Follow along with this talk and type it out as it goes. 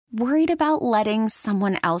Worried about letting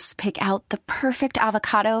someone else pick out the perfect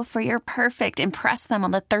avocado for your perfect impress them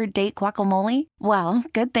on the third date guacamole? Well,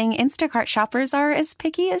 good thing Instacart shoppers are as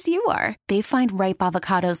picky as you are. They find ripe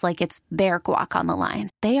avocados like it's their guac on the line.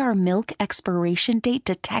 They are milk expiration date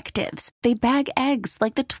detectives. They bag eggs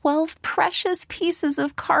like the 12 precious pieces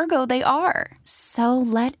of cargo they are. So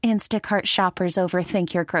let Instacart shoppers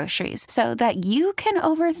overthink your groceries so that you can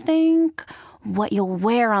overthink what you'll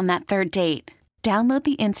wear on that third date. Download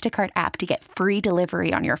the Instacart app to get free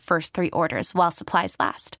delivery on your first 3 orders while supplies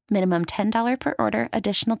last. Minimum $10 per order.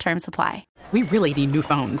 Additional terms apply. We really need new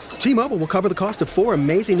phones. T-Mobile will cover the cost of 4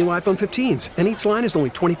 amazing new iPhone 15s, and each line is only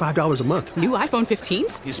 $25 a month. New iPhone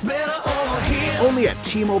 15s? It's better over here. Only at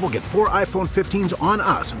T-Mobile, get 4 iPhone 15s on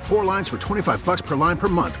us and 4 lines for $25 per line per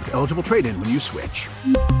month with eligible trade-in when you switch.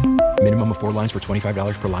 Minimum of 4 lines for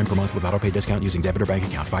 $25 per line per month with autopay discount using debit or bank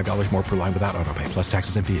account. $5 more per line without autopay, plus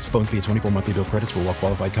taxes and fees. Phone fee at 24 monthly bill credits for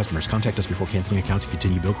well-qualified customers. Contact us before canceling account to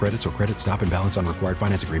continue bill credits or credit stop and balance on required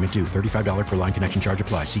finance agreement due. $35 per line connection charge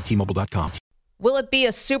applies. See T-Mobile.com. Will it be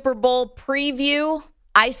a Super Bowl preview?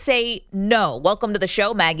 I say no. Welcome to the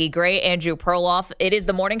show, Maggie Gray, Andrew Perloff. It is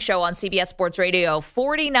the morning show on CBS Sports Radio.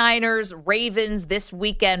 49ers, Ravens this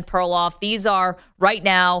weekend, Perloff. These are, right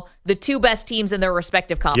now, the 2 best teams in their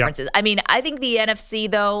respective conferences. Yep. I mean, I think the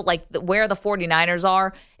NFC, though, like where the 49ers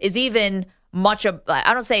are, is even much of,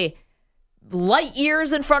 I don't say light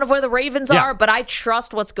years in front of where the Ravens are, but I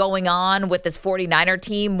trust what's going on with this 49er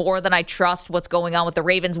team more than I trust what's going on with the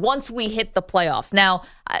Ravens once we hit the playoffs. Now,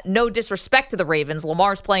 no disrespect to the Ravens.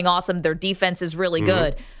 Lamar's playing awesome. Their defense is really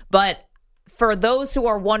good. But for those who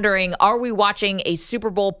are wondering, are we watching a Super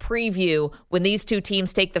Bowl preview when these 2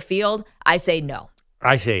 teams take the field? I say no.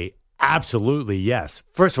 I say absolutely yes.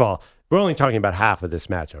 First of all, we're only talking about half of this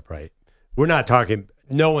matchup, right? We're not talking,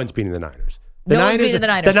 no one's beating the Niners. The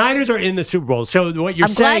Niners are in the Super Bowl. So what you're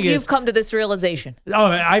saying is, I'm glad you've come to this realization. Oh,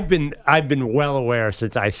 I've been well aware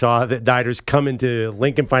since I saw the Niners come into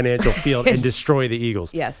Lincoln Financial Field and destroy the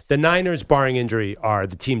Eagles. Yes. The Niners, barring injury, are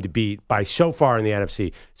the team to beat by so far in the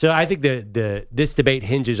NFC. So I think this debate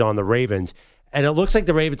hinges on the Ravens, and it looks like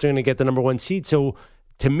the Ravens are going to get the number 1 seed. So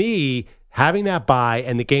to me, having that bye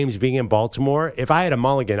and the games being in Baltimore, if I had a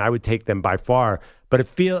mulligan, I would take them by far. But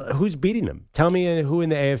who's beating them? Tell me who in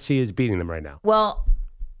the AFC is beating them right now. Well,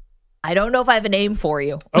 I don't know if I have a name for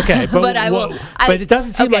you. Okay, but I will. But it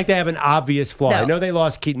doesn't seem like they have an obvious flaw. No. I know they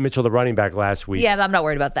lost Keaton Mitchell, the running back, last week. Yeah, but I'm not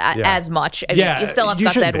worried about that as much. I mean, you still have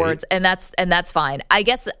Gus Edwards, and that's fine. I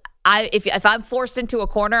guess if I'm forced into a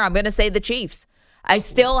corner, I'm going to say the Chiefs. I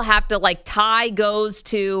still have to tie goes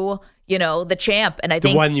to the champ, and I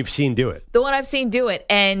think the one you've seen do it. The one I've seen do it,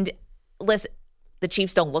 and listen. The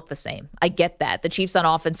Chiefs don't look the same. I get that. The Chiefs on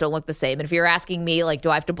offense don't look the same. And if you're asking me,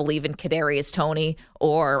 do I have to believe in Kadarius Toney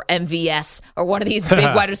or MVS or one of these big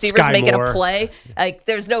wide receivers making a play?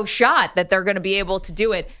 There's no shot that they're going to be able to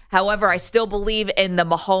do it. However, I still believe in the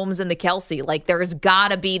Mahomes and the Kelsey. There's got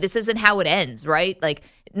to be, this isn't how it ends, right?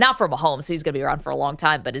 Not for Mahomes, he's going to be around for a long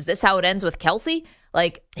time, but is this how it ends with Kelsey?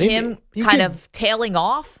 Him kind of tailing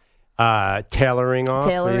off? Tailoring off.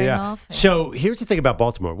 Yeah. So here's the thing about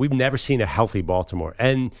Baltimore. We've never seen a healthy Baltimore.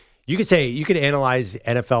 And you could analyze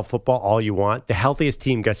NFL football all you want. The healthiest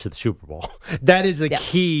team gets to the Super Bowl. That is the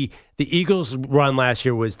key. The Eagles' run last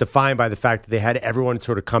year was defined by the fact that they had everyone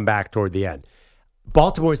sort of come back toward the end.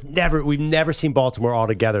 We've never seen Baltimore all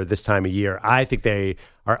together this time of year. I think they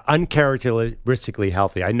are uncharacteristically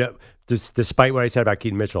healthy. I know, despite what I said about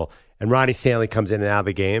Keaton Mitchell, and Ronnie Stanley comes in and out of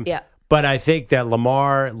the game. Yeah. But I think that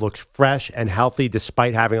Lamar looks fresh and healthy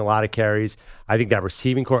despite having a lot of carries. I think that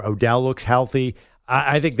receiving core, Odell looks healthy.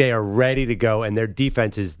 I think they are ready to go, and their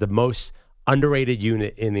defense is the most underrated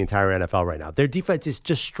unit in the entire NFL right now. Their defense is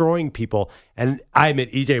destroying people, and I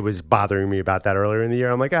admit EJ was bothering me about that earlier in the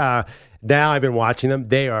year. I'm like, now I've been watching them.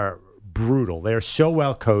 They are brutal. They are so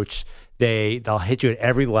well coached. They'll hit you at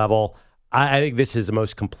every level. I think this is the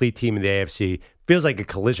most complete team in the AFC. Feels like a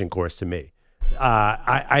collision course to me.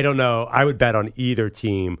 I don't know. I would bet on either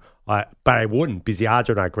team, but I wouldn't because the odds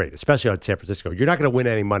are not great, especially on San Francisco. You're not going to win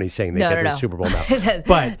any money saying they get to the Super Bowl now.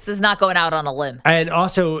 But this is not going out on a limb. And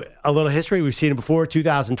also a little history. We've seen it before.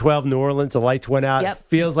 2012, New Orleans, the lights went out. Yep. It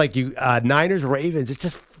feels like Niners, Ravens. It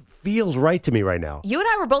just feels right to me right now. You and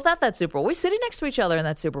I were both at that Super Bowl. We're sitting next to each other in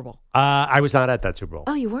that Super Bowl. I was not at that Super Bowl.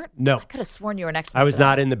 Oh, you weren't? No. I could have sworn you were next to me. I was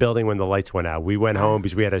not in the building when the lights went out. We went home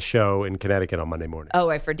because we had a show in Connecticut on Monday morning. Oh,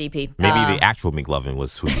 right, for DP. Maybe the actual McLovin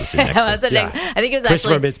was who you were sitting next to. I think it was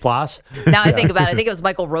Christopher Mintz-Plasse? Now I think about it. I think it was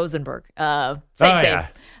Michael Rosenberg. Same.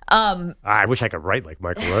 I wish I could write like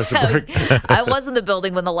Michael Rosenberg. I was in the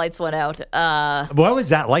building when the lights went out. What was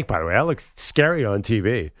that like, by the way? That looks scary on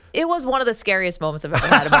TV. It was one of the scariest moments I've ever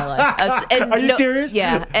had in my life. Are you serious?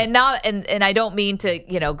 Yeah, and I don't mean to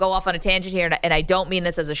go off on a tangent here, and I don't mean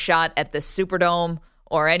this as a shot at the Superdome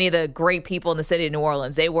or any of the great people in the city of New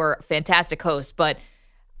Orleans. They were fantastic hosts, but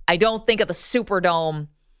I don't think of the Superdome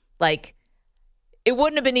like. It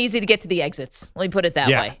wouldn't have been easy to get to the exits. Let me put it that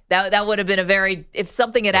way. That would have been if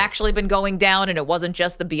something had actually been going down and it wasn't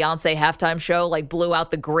just the Beyonce halftime show, like blew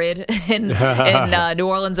out the grid in New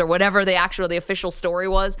Orleans or whatever the official story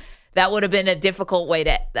was, that would have been a difficult way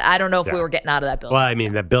to, I don't know if we were getting out of that building. Well, I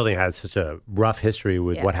mean, that building had such a rough history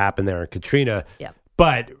with what happened there in Katrina. Yeah.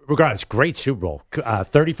 But regardless, great Super Bowl.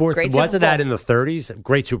 34th, wasn't that in the 30s?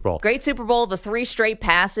 Great Super Bowl. Great Super Bowl. The 3 straight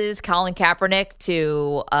passes, Colin Kaepernick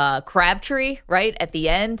to Crabtree, right, at the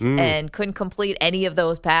end, and couldn't complete any of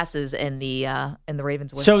those passes in the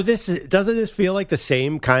Ravens win. So doesn't this feel like the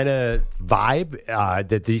same kind of vibe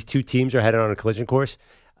that these two teams are headed on a collision course?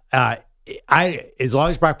 As long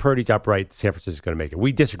as Brock Purdy's upright, San Francisco's going to make it.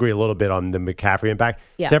 We disagree a little bit on the McCaffrey impact.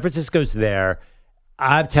 Yeah. San Francisco's there.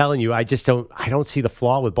 I'm telling you, I don't see the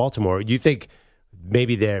flaw with Baltimore. You think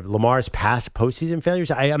maybe Lamar's past postseason failures?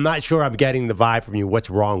 I'm not sure I'm getting the vibe from you. What's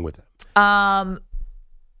wrong with him? I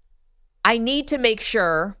need to make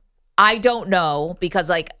sure. I don't know because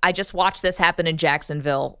I just watched this happen in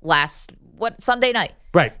Jacksonville Sunday night.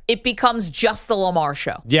 Right. It becomes just the Lamar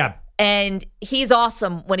show. Yeah. And he's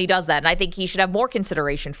awesome when he does that. And I think he should have more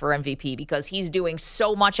consideration for MVP because he's doing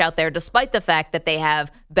so much out there, despite the fact that they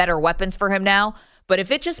have better weapons for him now. But if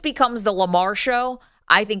it just becomes the Lamar show,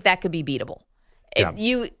 I think that could be beatable. Yeah.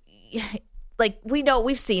 We've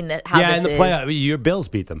seen that. How this in the playoffs, your Bills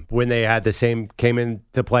beat them when they had came in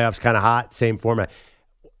the playoffs kind of hot, same format.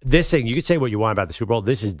 This thing, you can say what you want about the Super Bowl.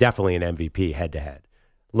 This is definitely an MVP head to head.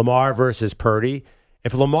 Lamar versus Purdy.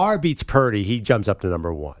 If Lamar beats Purdy, he jumps up to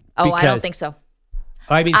number 1. Oh, I don't think so.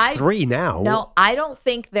 I mean, it's 3 now. No, I don't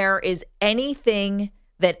think there is anything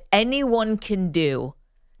that anyone can do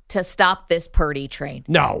to stop this Purdy train.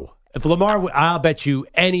 No. If Lamar, I'll bet you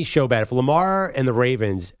any show bet. If Lamar and the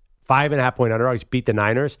Ravens, 5.5-point underdogs, beat the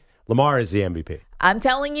Niners, Lamar is the MVP. I'm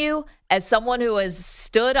telling you, as someone who has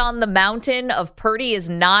stood on the mountain of Purdy is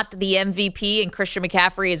not the MVP and Christian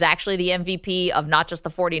McCaffrey is actually the MVP of not just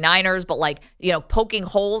the 49ers, but poking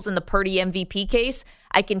holes in the Purdy MVP case,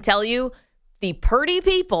 I can tell you the Purdy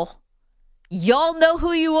people, y'all know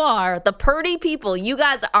who you are. The Purdy people, you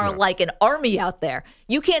guys are like an army out there.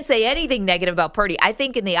 You can't say anything negative about Purdy. I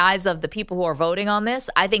think in the eyes of the people who are voting on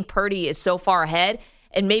this, I think Purdy is so far ahead.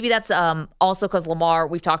 And maybe that's also because Lamar,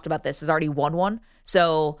 we've talked about this, has already won one.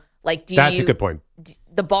 So, that's a good point.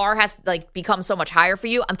 The bar has become so much higher for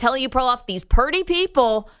you. I'm telling you, Perloff, these Purdy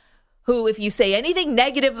people who, if you say anything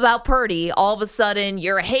negative about Purdy, all of a sudden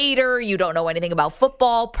you're a hater, you don't know anything about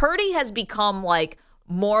football. Purdy has become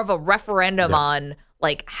more of a referendum on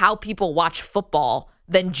how people watch football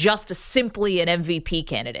than just simply an MVP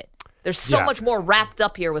candidate. There's so much more wrapped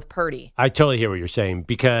up here with Purdy. I totally hear what you're saying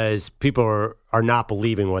because people are not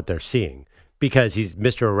believing what they're seeing because he's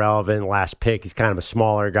Mr. Irrelevant, last pick. He's kind of a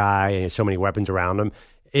smaller guy and he has so many weapons around him.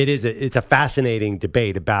 It's a fascinating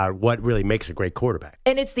debate about what really makes a great quarterback.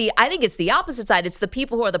 And I think it's the opposite side. It's the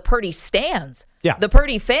people who are the Purdy stans. Yeah. The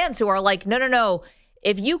Purdy fans who are like, no.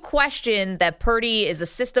 If you question that Purdy is a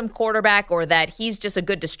system quarterback or that he's just a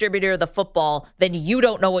good distributor of the football, then you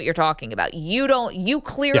don't know what you're talking about. You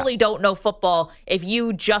clearly don't know football if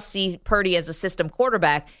you just see Purdy as a system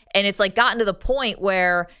quarterback. And it's gotten to the point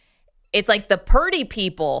where it's the Purdy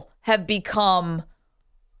people have become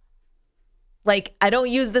I don't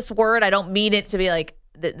use this word. I don't mean it to be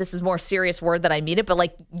this is more serious word than I mean it, but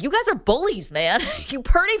you guys are bullies, man. You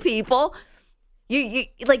Purdy people. You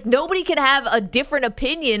nobody can have a different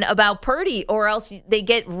opinion about Purdy or else they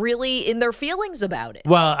get really in their feelings about it.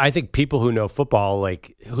 Well, I think people who know football,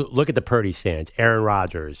 look at the Purdy stands. Aaron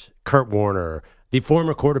Rodgers, Kurt Warner, the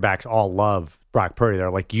former quarterbacks all love Brock Purdy.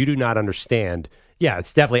 They're you do not understand. Yeah,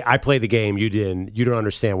 it's definitely, I play the game, you didn't. You don't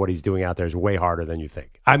understand what he's doing out there is way harder than you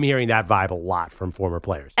think. I'm hearing that vibe a lot from former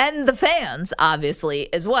players. And the fans,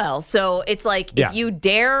 obviously, as well. So it's if you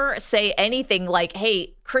dare say anything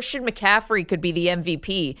hey, Christian McCaffrey could be the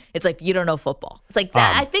MVP, it's you don't know football. It's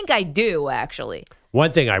that. I think I do, actually.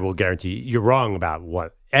 One thing I will guarantee, you're wrong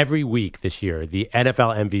about every week this year, the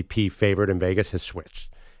NFL MVP favorite in Vegas has switched.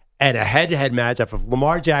 And a head-to-head matchup of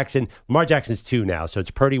Lamar Jackson's 2 now, so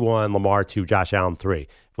it's Purdy 1, Lamar 2, Josh Allen 3.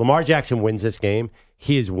 If Lamar Jackson wins this game,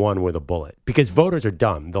 he is won with a bullet because voters are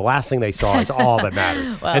dumb. The last thing they saw is all that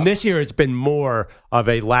matters. Wow. And this year it's been more of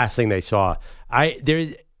a last thing they saw.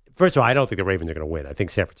 First of all, I don't think the Ravens are going to win. I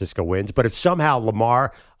think San Francisco wins. But if somehow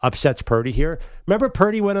Lamar upsets Purdy here, remember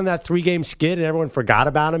Purdy went on that 3-game skid and everyone forgot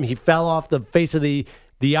about him? He fell off the face of the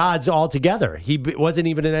odds altogether. He wasn't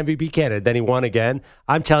even an MVP candidate. Then he won again.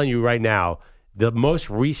 I'm telling you right now, the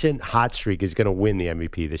most recent hot streak is going to win the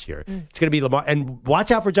MVP this year. It's going to be Lamar. And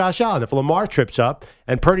watch out for Josh Allen. If Lamar trips up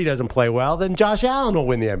and Purdy doesn't play well, then Josh Allen will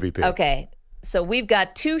win the MVP. Okay, so we've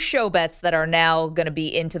got 2 show bets that are now going to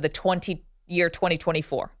be into the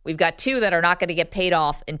 2024. We've got 2 that are not going to get paid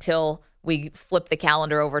off until we flip the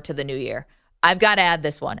calendar over to the new year. I've got to add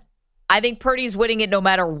this one. I think Purdy's winning it no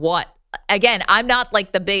matter what. Again, I'm not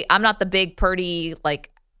the big Purdy,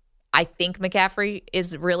 I think McCaffrey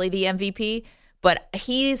is really the MVP. But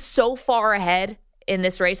he's so far ahead in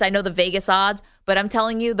this race. I know the Vegas odds, but I'm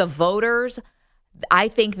telling you, the voters, I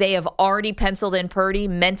think they have already penciled in Purdy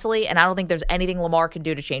mentally, and I don't think there's anything Lamar can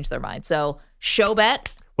do to change their mind. So, show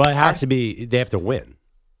bet. Well, it has to be, they have to win.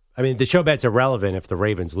 I mean, the show bet's irrelevant if the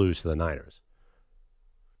Ravens lose to the Niners.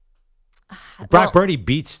 Brock Purdy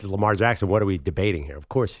beats Lamar Jackson. What are we debating here? Of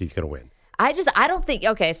course he's going to win. I don't think,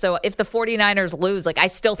 okay, so if the 49ers lose, I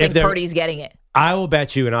still think Purdy's getting it. I will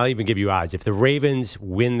bet you, and I'll even give you odds, if the Ravens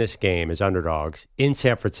win this game as underdogs in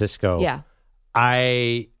San Francisco,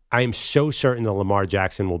 I'm so certain that Lamar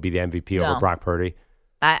Jackson will be the MVP over Brock Purdy.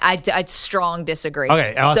 I'd strong disagree.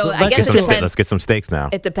 Okay, so I guess let's get some stakes now.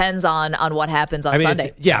 It depends on what happens on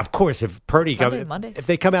Sunday. Of course, if Purdy Monday, if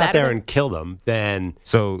they come Saturday? out there and kill them, then...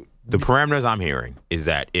 So the parameters I'm hearing is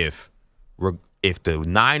that if the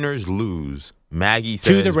Niners lose, Maggie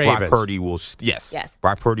says Brock Purdy will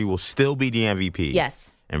Brock Purdy will still be the MVP.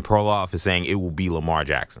 Yes. And Perloff is saying it will be Lamar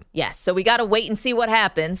Jackson. Yes. So we got to wait and see what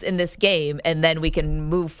happens in this game, and then we can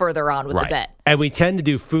move further on with the bet. And we tend to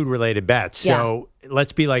do food-related bets. So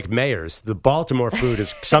let's be like mayors. The Baltimore food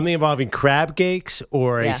is something involving crab cakes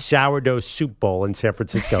or a sourdough soup bowl in San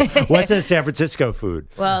Francisco. What's a San Francisco food?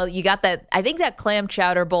 Well, you got that. I think that clam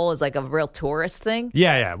chowder bowl is like a real tourist thing.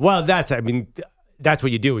 Yeah. Well, that's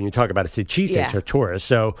what you do when you talk about it. Say cheesesteaks are tourists.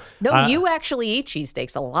 So you actually eat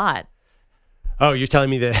cheesesteaks a lot. Oh, you're telling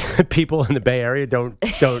me that people in the Bay Area don't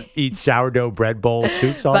eat sourdough bread bowl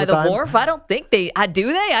soups all the time? By the wharf? I don't think they do.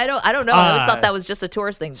 They? I don't know. I always thought that was just a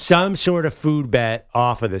tourist thing. Some sort of food bet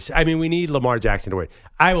off of this. I mean, we need Lamar Jackson to win.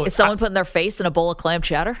 Is someone putting their face in a bowl of clam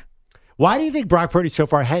chowder? Why do you think Brock Purdy's so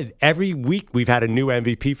far ahead? Every week we've had a new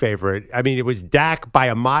MVP favorite. I mean, it was Dak by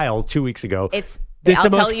a mile 2 weeks ago. It's the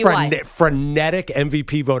most frenetic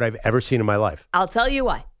MVP vote I've ever seen in my life. I'll tell you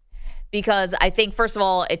why. Because I think, first of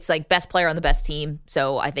all, it's like best player on the best team.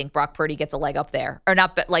 So I think Brock Purdy gets a leg up there. Or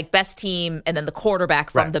not, like best team and then the quarterback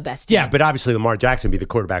from the best team. Yeah, but obviously Lamar Jackson would be the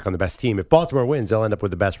quarterback on the best team. If Baltimore wins, they'll end up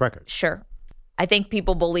with the best record. Sure. I think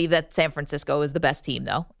people believe that San Francisco is the best team,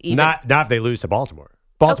 though. Not if they lose to Baltimore.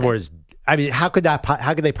 Baltimore is... I mean, how could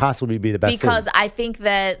they possibly be the best because team? I think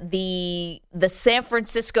that the San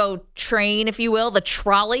Francisco train, if you will, the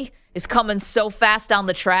trolley, is coming so fast down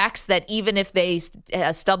the tracks that even if they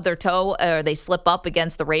stub their toe or they slip up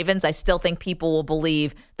against the Ravens, I still think people will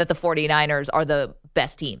believe that the 49ers are the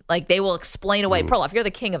best team. Like, they will explain away. Perloff, you're the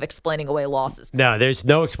king of explaining away losses. No, there's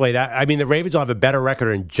no explain that. I mean, the Ravens will have a better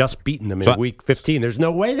record and just beaten them in week 15. There's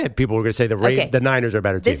no way that people are going to say the Niners are a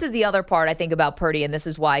better team. This is the other part I think about Purdy, and this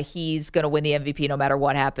is why he's going to win the MVP no matter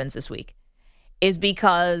what happens this week, is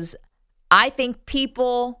because I think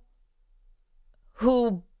people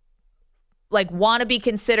who want to be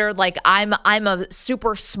considered I'm a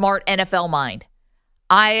super smart NFL mind.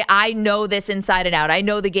 I know this inside and out. I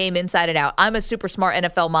know the game inside and out. I'm a super smart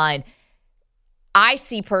NFL mind. I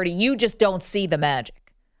see Purdy. You just don't see the magic.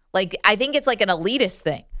 I think it's like an elitist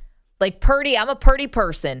thing. Like Purdy, I'm a Purdy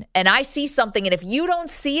person, and I see something, and if you don't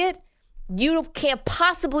see it, you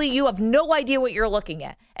have no idea what you're looking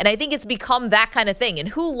at. And I think it's become that kind of thing. And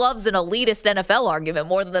who loves an elitist NFL argument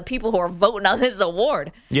more than the people who are voting on this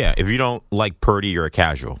award? Yeah, if you don't like Purdy, you're a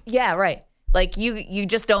casual. Yeah, right. You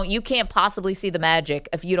just don't, you can't possibly see the magic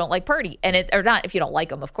if you don't like Purdy. Or not if you don't like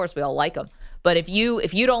him. Of course we all like him. But if you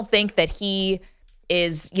don't think that he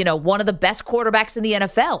is, one of the best quarterbacks in the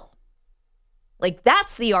NFL,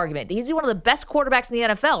 that's the argument. He's one of the best quarterbacks in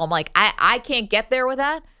the NFL. I'm like, I can't get there with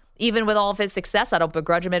that. Even with all of his success, I don't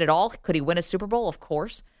begrudge him it at all. Could he win a Super Bowl? Of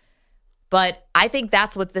course. But I think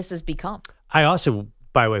that's what this has become. I also,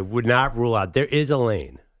 by the way, would not rule out there is a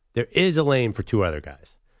lane. There is a lane for two other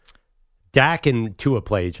guys. Dak and Tua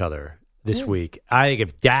play each other this week. I think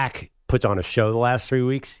if Dak puts on a show the last 3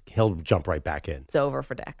 weeks, he'll jump right back in. It's over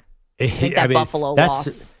for Dak. I think Buffalo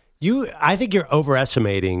loss. I think you're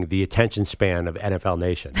overestimating the attention span of NFL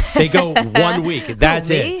Nation. They go 1 week.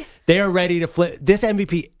 That's it. They are ready to flip. This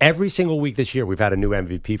MVP, every single week this year, we've had a new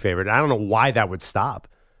MVP favorite. I don't know why that would stop.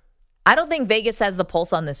 I don't think Vegas has the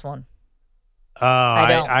pulse on this one.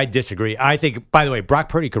 I disagree. I think, by the way, Brock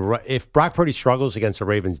Purdy if Brock Purdy struggles against the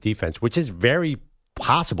Ravens defense, which is very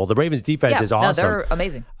possible. The Ravens defense is awesome. No, they're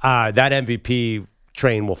amazing. That MVP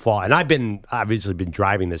train will fall. And I've obviously been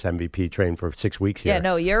driving this MVP train for 6 weeks here. Yeah,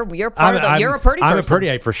 no, you're part of them. You're a Purdy person. I'm a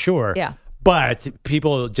Purdyite for sure. Yeah. But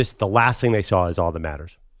people, just the last thing they saw is all that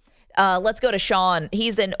matters. Let's go to Sean.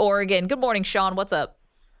 He's in Oregon. Good morning, Sean. What's up?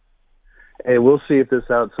 Hey, we'll see if this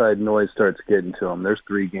outside noise starts getting to him. There's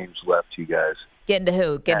 3 games left, you guys. Getting to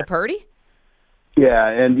who? Getting to Purdy? Yeah,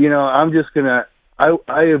 and, I'm just going to –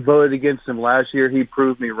 I voted against him last year. He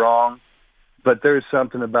proved me wrong. But there's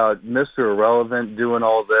something about Mr. Irrelevant doing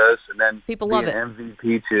all this and then people love it.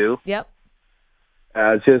 MVP too. Yep.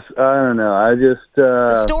 I don't know.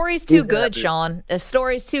 The story's too good, Sean. The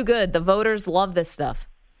story's too good. The voters love this stuff.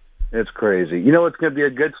 It's crazy. You know what's going to be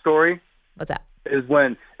a good story? What's that? Is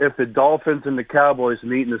if the Dolphins and the Cowboys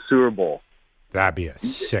meet in the Super Bowl. That'd be a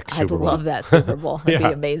sick Super Bowl. I'd love that Super Bowl. That'd be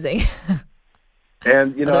amazing.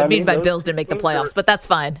 And I mean, my Bills didn't make the playoffs, but that's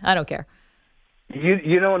fine. I don't care.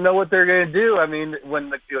 You don't know what they're going to do. I mean, when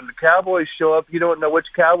the Cowboys show up, you don't know which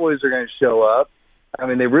Cowboys are going to show up. I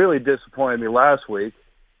mean, they really disappointed me last week.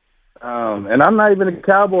 And I'm not even a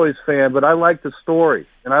Cowboys fan, but I like the story.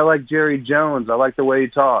 And I like Jerry Jones. I like the way he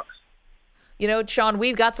talks. Sean,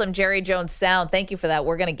 we've got some Jerry Jones sound. Thank you for that.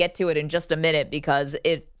 We're going to get to it in just a minute because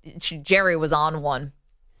Jerry was on one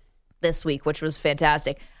this week, which was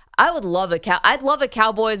fantastic. I'd love a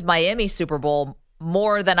Cowboys-Miami Super Bowl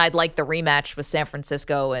more than I'd like the rematch with San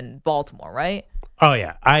Francisco and Baltimore, right? Oh,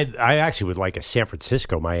 yeah. I actually would like a San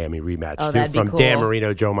Francisco-Miami rematch, too, from cool. Dan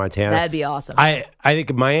Marino, Joe Montana. That'd be awesome. I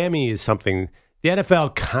think Miami is something the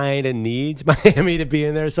NFL kind of needs Miami to be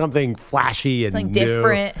in there, something flashy and something new.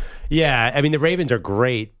 Different. Yeah, I mean, the Ravens are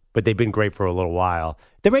great, but they've been great for a little while.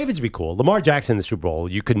 The Ravens would be cool. Lamar Jackson in the Super Bowl,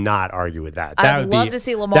 you could not argue with that. I'd love to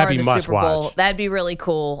see Lamar in the Super Bowl. That'd be really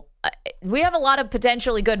cool. We have a lot of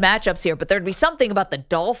potentially good matchups here, but there'd be something about the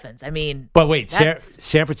Dolphins. I mean, but wait, San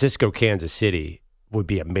Francisco, Kansas City would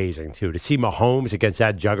be amazing too. To see Mahomes against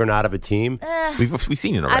that juggernaut of a team, we've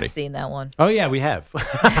seen it already. I've seen that one. Oh yeah, we have. But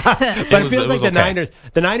it feels like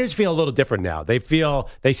the Niners feel a little different now. They feel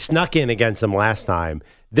they snuck in against them last time.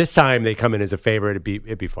 This time they come in as a favorite.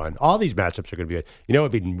 It'd be fun. All these matchups are going to be good.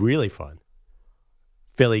 It'd be really fun.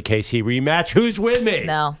 Philly KC rematch. Who's with me?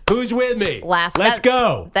 No. Who's with me? Let's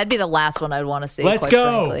go. That'd be the last one I'd want to see. Let's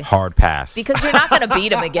go. Frankly. Hard pass. Because you're not going to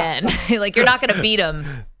beat him again. You're not going to beat him.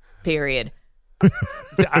 Period.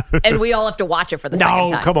 And we all have to watch it for the second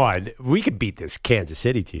time. No, come on. We could beat this Kansas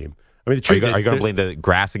City team. I mean, the truth are you going to blame the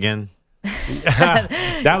grass again?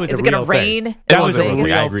 That was Is a it real gonna rain? thing. That was a real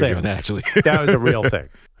thing. I agree with you on that, actually. That was a real thing.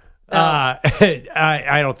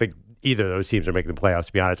 I don't think either of those teams are making the playoffs,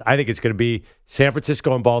 to be honest. I think it's going to be San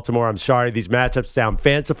Francisco and Baltimore. I'm sorry, these matchups sound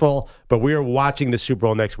fanciful, but we are watching the Super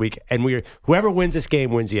Bowl next week, and whoever wins this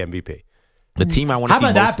game wins the MVP. The team I want to see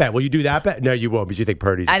How about that bet? Will you do that bet? No, you won't, because you think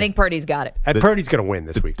Purdy's I think Purdy's got it. And Purdy's going to win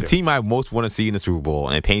this week, too. The team I most want to see in the Super Bowl,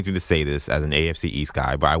 and it pains me to say this as an AFC East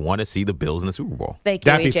guy, but I want to see the Bills in the Super Bowl. Thank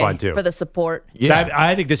you, That'd be EJ, fun, too. for the support. Yeah.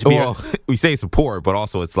 I think this would be we say support, but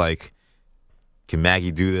also it's like, can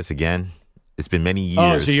Maggie do this again? It's been many years.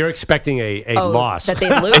 Oh, so you're expecting a loss. That they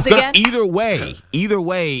lose again? Either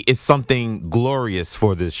way is something glorious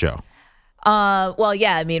for this show. Well,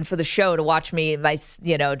 yeah, I mean, for the show to watch me,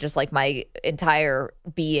 just like my entire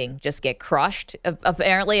being just get crushed,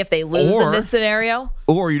 apparently, if they lose in this scenario.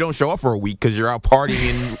 Or you don't show up for a week because you're out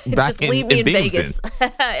partying back just leave me in Vegas.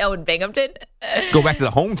 Binghamton. Oh, in Binghamton? Go back to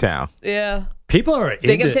the hometown. Yeah. People are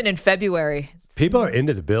Binghamton in February. People are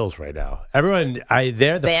into the Bills right now. Everyone,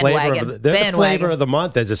 they're the flavor of the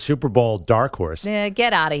month as a Super Bowl dark horse. Yeah,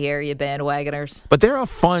 get out of here, you bandwagoners. But they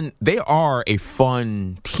are a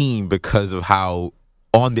fun team because of how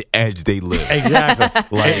on the edge they live.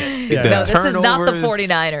 Exactly. No, this is not the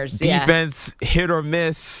 49ers. Defense, hit or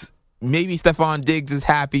miss. Maybe Stephon Diggs is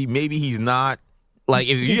happy. Maybe he's not. Like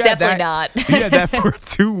if he's you definitely not. If you had that for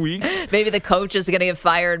 2 weeks. Maybe the coach is going to get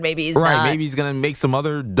fired. Maybe he's not. Right. Maybe he's going to make some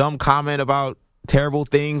other dumb comment about terrible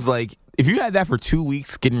things. Like if you had that for 2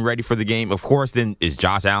 weeks getting ready for the game, of course, then is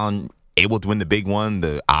Josh Allen able to win the big one?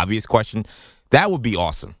 The obvious question. That would be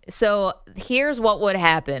awesome. So here's what would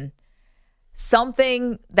happen.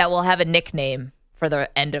 Something that will have a nickname for the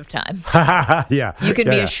end of time. Yeah. You can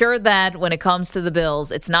be assured that when it comes to the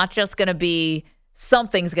Bills, it's not just going to be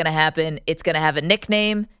something's going to happen. It's going to have a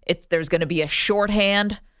nickname. There's going to be a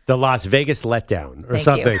shorthand. The Las Vegas letdown or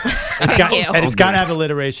something. It's got to have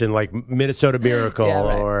alliteration like Minnesota Miracle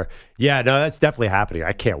or that's definitely happening.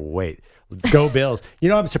 I can't wait. Go Bills.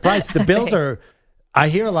 I'm surprised the Bills are I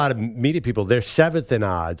hear a lot of media people, they're 7th in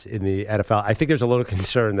odds in the NFL. I think there's a little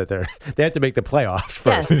concern that they have to make the playoffs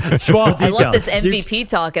first. Yes. Small detail. I love this MVP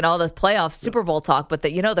talk and all this playoff Super Bowl talk, but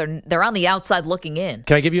they're on the outside looking in.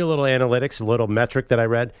 Can I give you a little analytics, a little metric that I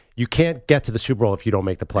read? You can't get to the Super Bowl if you don't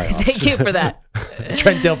make the playoffs. Thank you for that.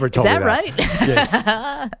 Trent Dilfer told me that. Is that right?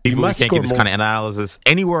 Yeah. People can't get this kind of analysis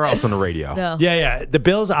anywhere else on the radio. No. Yeah. The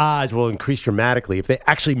Bills' odds will increase dramatically if they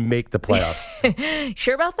actually make the playoffs.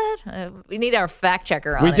 Sure about that? We need our fact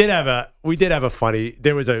checker on We it. did have a funny.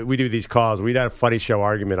 We do these calls. We had a funny show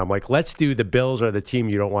argument. I'm like, let's do the Bills are the team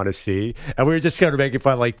you don't want to see, and we were just kind of making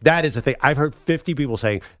fun. Like that is the thing. I've heard 50 people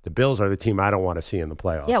saying the Bills are the team I don't want to see in the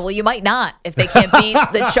playoffs. Yeah, well, you might not if they can't beat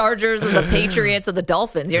the Chargers and the Patriots and the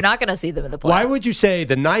Dolphins. You're not going to see them in the playoffs. Why would you say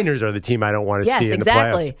the Niners are the team I don't want to see in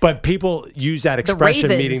exactly. the playoffs? But people use that expression,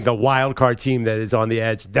 Ravens. meaning the wild card team that is on the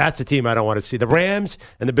edge. That's the team I don't want to see. The Rams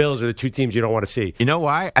and the Bills are the two teams you don't want to see. You know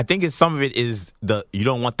why? I think some of it is you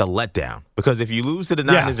don't want the letdown. Because if you lose to the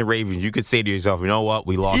Niners and Ravens, you could say to yourself, you know what?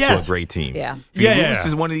 We lost to a great team. Yeah. If you lose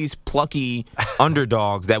to one of these plucky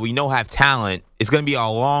underdogs that we know have talent, it's going to be a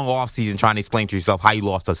long offseason trying to explain to yourself how you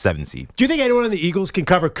lost a 7 seed. Do you think anyone in the Eagles can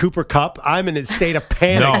cover Cooper Kupp? I'm in a state of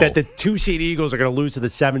panic that the 2-seed Eagles are going to lose to the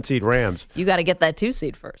 7-seed Rams. You got to get that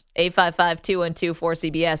 2-seed first.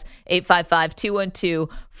 855-212-4CBS,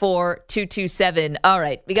 855-212-4227. All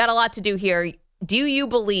right, we got a lot to do here. Do you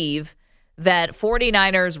believe that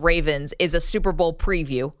 49ers Ravens is a Super Bowl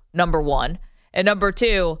preview, number one? And number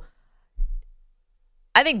two,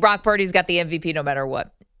 I think Brock Purdy's got the MVP no matter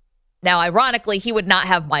what. Now, ironically, he would not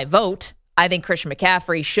have my vote. I think Christian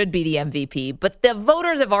McCaffrey should be the MVP, but the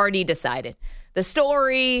voters have already decided. The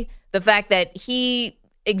story, the fact that he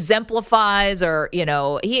exemplifies or, he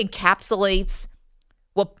encapsulates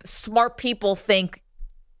what smart people think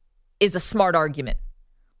is a smart argument.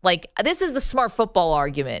 Like, this is the smart football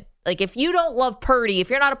argument. Like, if you don't love Purdy, if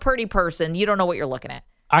you're not a Purdy person, you don't know what you're looking at.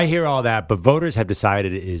 I hear all that, but voters have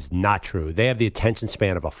decided it is not true. They have the attention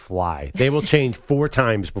span of a fly. They will change 4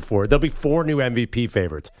 times before. There'll be 4 new MVP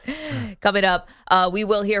favorites. Coming up, we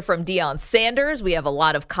will hear from Deion Sanders. We have a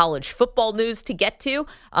lot of college football news to get to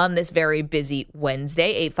on this very busy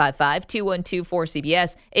Wednesday.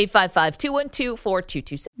 855-212-4CBS,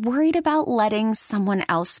 855-212-4227. Worried about letting someone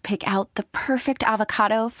else pick out the perfect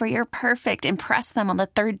avocado for your perfect impress them on the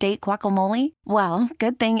third date guacamole? Well,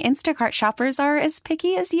 good thing Instacart shoppers are as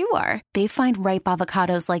picky as you are. They find ripe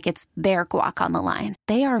avocados like it's their guac on the line.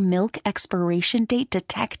 They are milk expiration date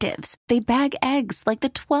detectives. They bag eggs like the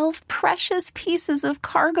 12 precious pieces of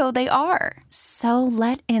cargo they are. So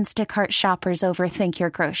let Instacart shoppers overthink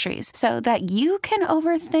your groceries so that you can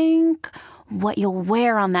overthink what you'll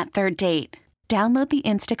wear on that third date. Download the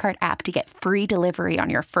Instacart app to get free delivery on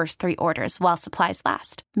your first 3 orders while supplies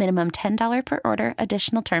last. Minimum $10 per order.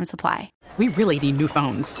 Additional terms apply. We really need new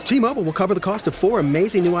phones. T-Mobile will cover the cost of 4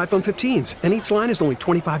 amazing new iPhone 15s, and each line is only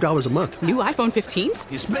 $25 a month. New iPhone 15s?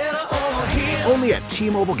 It's better over here. Only at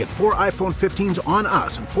T-Mobile, get 4 iPhone 15s on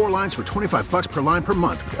us and 4 lines for $25 per line per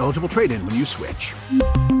month with eligible trade-in when you switch.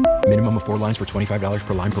 Minimum of 4 lines for $25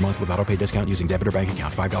 per line per month with autopay discount using debit or bank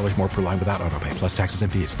account. $5 more per line without autopay, plus taxes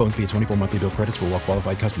and fees. Phone fee at 24 monthly bill credits for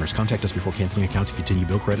well-qualified customers. Contact us before canceling account to continue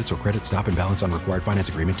bill credits or credit stop and balance on required finance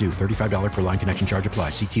agreement due. $35 per line connection charge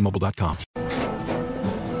applies. See T-Mobile.com.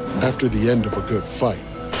 After the end of a good fight,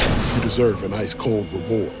 you deserve an ice-cold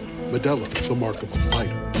reward. Modelo is the mark of a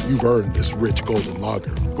fighter. You've earned this rich golden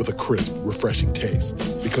lager with a crisp, refreshing taste.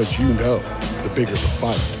 Because you know, the bigger the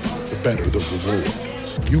fight, the better the reward.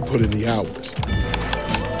 You put in the hours,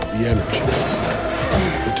 the energy,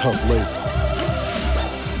 the tough labor.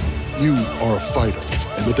 You are a fighter,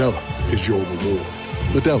 and Modelo is your reward.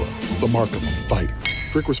 Modelo, the mark of a fighter.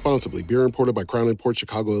 Drink responsibly. Beer imported by Crown Imports,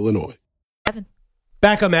 Chicago, Illinois.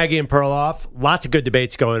 Back on Maggie and Perloff. Lots of good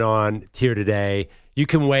debates going on here today. You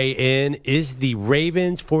can weigh in. Is the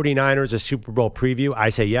Ravens 49ers a Super Bowl preview? I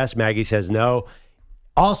say yes. Maggie says no.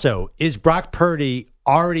 Also, is Brock Purdy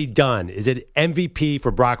already done? Is it MVP for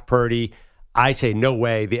Brock Purdy? I say no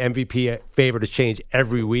way. The MVP favorite has changed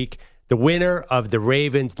every week. The winner of the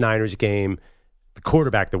Ravens-Niners game, the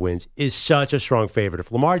quarterback that wins, is such a strong favorite.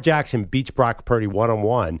 If Lamar Jackson beats Brock Purdy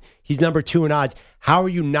one-on-one, he's number 2 in odds. How are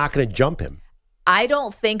you not going to jump him? I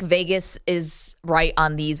don't think Vegas is right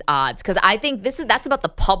on these odds because I think that's about the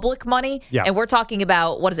public money, and we're talking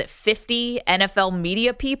about 50 NFL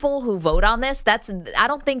media people who vote on this. I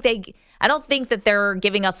don't think that they're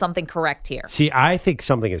giving us something correct here. See, I think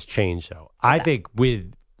something has changed though. I think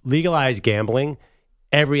with legalized gambling,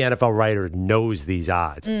 every NFL writer knows these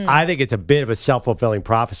odds. I think it's a bit of a self-fulfilling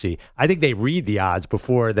prophecy. I think they read the odds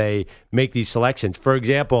before they make these selections. For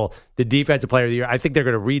example, the Defensive Player of the Year, I think they're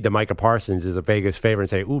going to read that Micah Parsons is a Vegas favorite and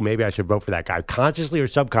say, ooh, maybe I should vote for that guy. Consciously or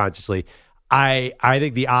subconsciously, I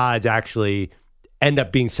think the odds actually end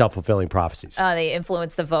up being self-fulfilling prophecies. They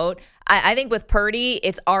influence the vote. I think with Purdy,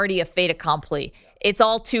 it's already a fait accompli. It's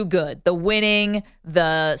all too good. The winning,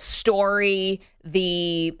 the story,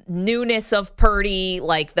 the newness of Purdy,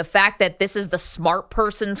 like the fact that this is the smart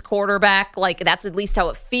person's quarterback, like that's at least how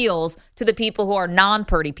it feels to the people who are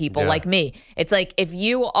non-Purdy people like me. It's like if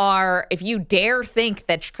you dare think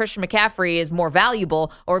that Christian McCaffrey is more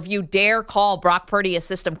valuable, or if you dare call Brock Purdy a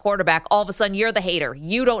system quarterback, all of a sudden you're the hater.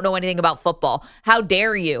 You don't know anything about football. How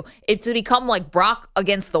dare you? It's to become like Brock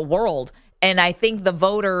against the world. And I think the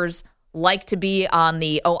voters like to be on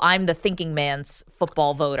the I'm the thinking man's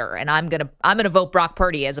football voter, and I'm gonna vote Brock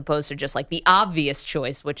Purdy as opposed to just like the obvious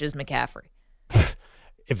choice, which is McCaffrey.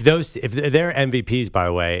 If they're MVPs, by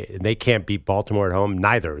the way, and they can't beat Baltimore at home,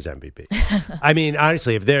 neither is MVP. I mean,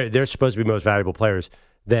 honestly, if they're supposed to be most valuable players,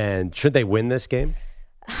 then should they win this game?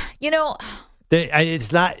 You know,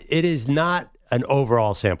 it is not an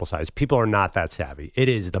overall sample size. People are not that savvy. It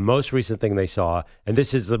is the most recent thing they saw, and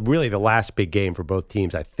this is really the last big game for both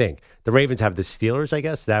teams, I think. The Ravens have the Steelers, I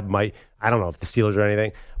guess. I don't know if the Steelers are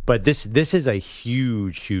anything, but this is a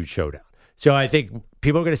huge, huge showdown. So I think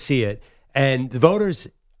people are going to see it, and the voters,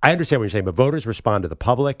 I understand what you're saying, but voters respond to the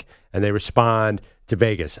public, and they respond to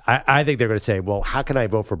Vegas. I think they're going to say, well, how can I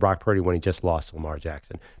vote for Brock Purdy when he just lost to Lamar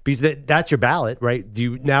Jackson? Because that's your ballot, right?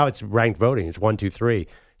 Now it's ranked voting. It's 1, 2, 3.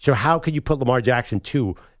 So how could you put Lamar Jackson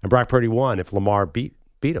 2 and Brock Purdy 1 if Lamar beat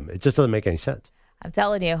him? It just doesn't make any sense. I'm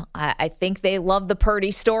telling you, I think they love the Purdy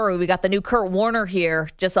story. We got the new Kurt Warner here.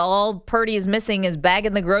 Just all Purdy is missing is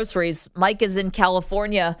bagging the groceries. Mike is in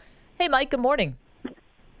California. Hey, Mike, good morning.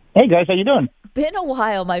 Hey, guys, how you doing? Been a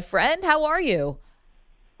while, my friend. How are you?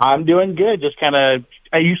 I'm doing good. Just kind of,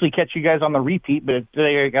 I usually catch you guys on the repeat, but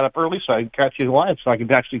today I got up early, so I got you live, so I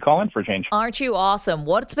could actually call in for a change. Aren't you awesome?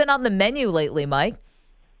 What's been on the menu lately, Mike?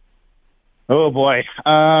 Oh, boy.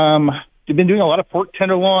 I've been doing a lot of pork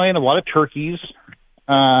tenderloin, a lot of turkeys,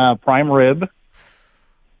 prime rib.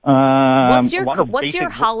 What's your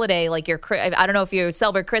holiday, like I don't know if you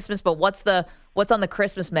celebrate Christmas, but what's on the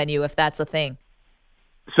Christmas menu, if that's a thing?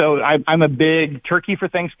 So I'm a big turkey for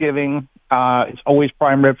Thanksgiving. It's always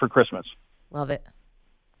prime rib for Christmas. Love it.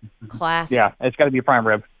 Class. Yeah, it's got to be a prime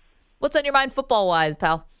rib. What's on your mind football-wise,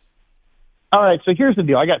 pal? All right, so here's the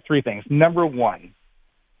deal. I got 3 things. Number 1.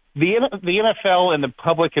 The NFL and the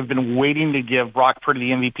public have been waiting to give Brock Purdy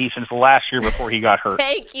the MVP since last year before he got hurt.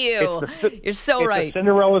 Thank you. You're so right. It's a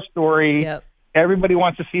Cinderella story. Yep. Everybody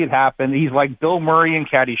wants to see it happen. He's like Bill Murray in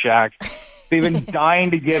Caddyshack. They've been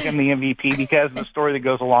dying to give him the MVP because of the story that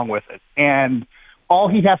goes along with it. And all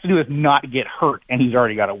he has to do is not get hurt, and he's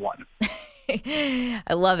already got a 1.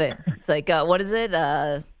 I love it. It's like, what is it?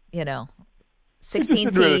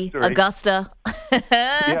 16T, Augusta.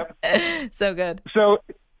 Yep. So good. So,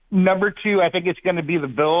 number 2, I think it's going to be the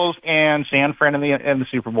Bills and San Fran in the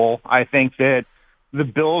Super Bowl. I think that the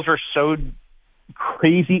Bills are so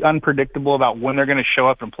crazy unpredictable about when they're going to show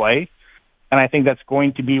up and play. And I think that's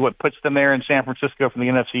going to be what puts them there in San Francisco from the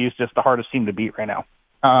NFC is just the hardest team to beat right now.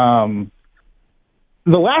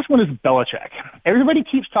 The last one is Belichick. Everybody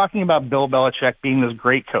keeps talking about Bill Belichick being this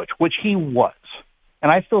great coach, which he was.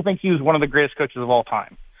 And I still think he was one of the greatest coaches of all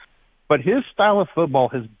time. But his style of football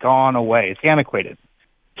has gone away. It's antiquated.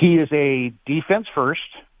 He is a defense first.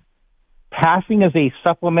 Passing is a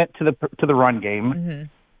supplement to the run game. Mm-hmm.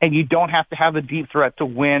 And you don't have to have the deep threat to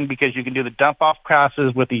win because you can do the dump-off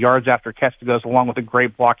passes with the yards after catch that goes along with a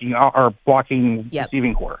great blocking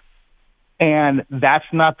receiving core. And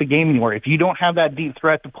that's not the game anymore. If you don't have that deep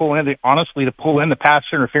threat to pull in the pass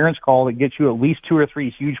interference call that gets you at least 2 or 3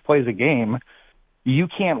 huge plays a game, you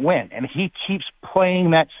can't win. And he keeps playing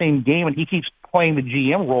that same game, and he keeps playing the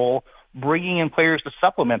GM role, bringing in players to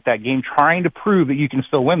supplement that game, trying to prove that you can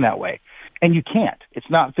still win that way. And you can't. It's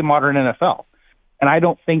not the modern NFL. And I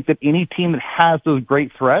don't think that any team that has those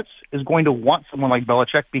great threats is going to want someone like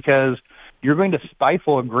Belichick because you're going to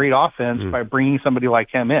stifle a great offense by bringing somebody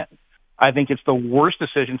like him in. I think it's the worst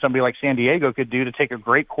decision somebody like San Diego could do to take a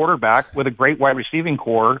great quarterback with a great wide receiving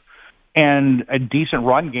core and a decent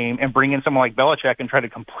run game and bring in someone like Belichick and try to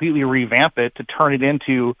completely revamp it to turn it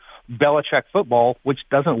into Belichick football, which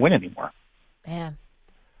doesn't win anymore. Man.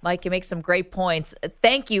 Mike, you make some great points.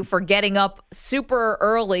 Thank you for getting up super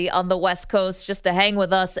early on the West Coast just to hang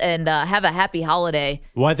with us and have a happy holiday.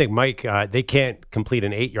 Well, I think, Mike, they can't complete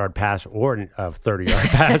an 8-yard pass or a 30-yard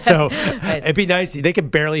pass. So it'd be nice. They could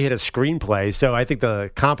barely hit a screenplay. So I think the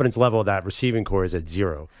confidence level of that receiving core is at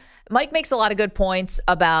 0. Mike makes a lot of good points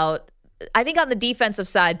about, I think on the defensive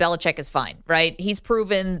side, Belichick is fine, right? He's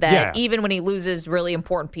proven that even when he loses really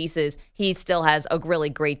important pieces, he still has a really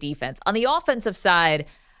great defense. On the offensive side,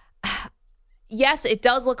 yes, it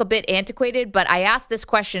does look a bit antiquated, but I asked this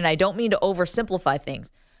question, and I don't mean to oversimplify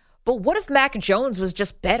things, but what if Mac Jones was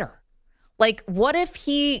just better? Like, what if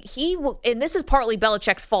he and this is partly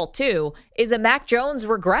Belichick's fault too, is that Mac Jones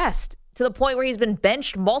regressed to the point where he's been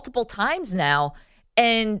benched multiple times now.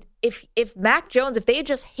 And if Mac Jones, if they had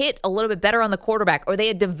just hit a little bit better on the quarterback, or they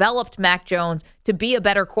had developed Mac Jones to be a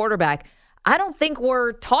better quarterback, I don't think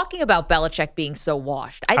we're talking about Belichick being so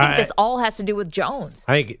washed. I think this all has to do with Jones.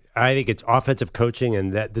 I think it's offensive coaching,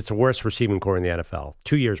 and that's the worst receiving core in the NFL,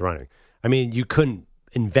 2 years running. I mean, you couldn't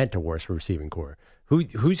invent a worse receiving core.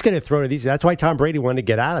 Who's going to throw to these? That's why Tom Brady wanted to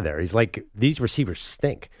get out of there. He's like, these receivers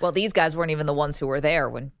stink. Well, these guys weren't even the ones who were there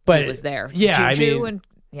when he was there. Yeah, Juju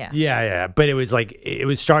Yeah. But it was like, it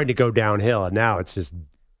was starting to go downhill, and now it's just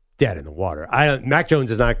dead in the water. Mac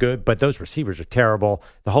Jones is not good, but those receivers are terrible.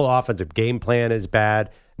 The whole offensive game plan is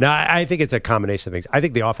bad. Now, I think it's a combination of things. I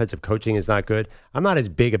think the offensive coaching is not good. I'm not as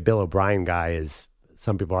big a Bill O'Brien guy as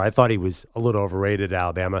some people are. I thought he was a little overrated at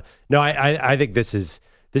Alabama. No, I think this.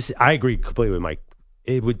 I agree completely with Mike.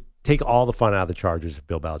 It would take all the fun out of the Chargers if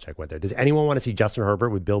Bill Belichick went there. Does anyone want to see Justin Herbert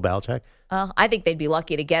with Bill Belichick? I think they'd be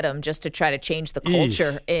lucky to get him just to try to change the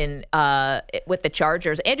culture with the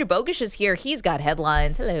Chargers. Andrew Bogish is here. He's got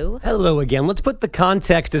headlines. Hello again. Let's put the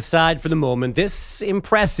context aside for the moment. This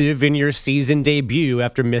impressive in your season debut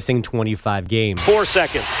after missing 25 games. 4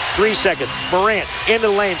 seconds, 3 seconds. Morant into the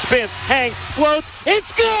lane, spins, hangs, floats.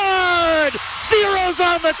 It's good! 0's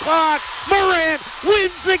on the clock. Morant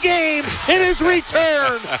wins the game in his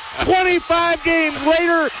return. 25 games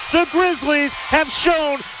later, the Grizzlies have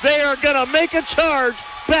shown they are going to make a charge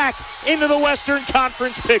back into the Western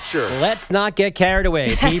Conference picture. Let's not get carried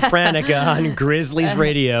away. Pete Pranica on Grizzlies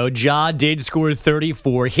radio. Ja did score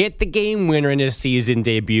 34, hit the game winner in his season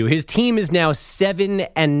debut. His team is now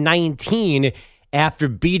 7-19 after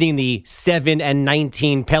beating the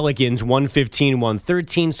 7-19 Pelicans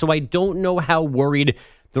 115-113. So I don't know how worried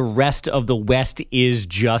the rest of the West is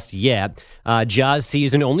just yet. Ja's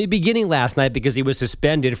season only beginning last night because he was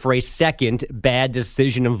suspended for a second bad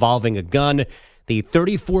decision involving a gun. The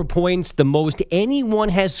 34 points, the most anyone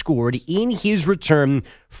has scored in his return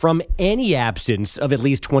from any absence of at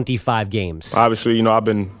least 25 games. Obviously, I've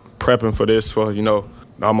been prepping for this for,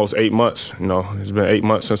 almost 8 months. It's been 8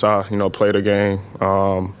 months since I, played a game.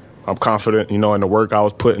 I'm confident, in the work I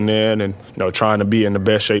was putting in and, trying to be in the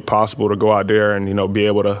best shape possible to go out there and, be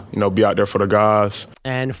able to, be out there for the guys.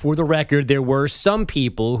 And for the record, there were some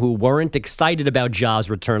people who weren't excited about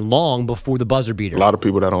Ja's return long before the buzzer beater. A lot of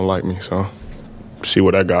people that don't like me, so see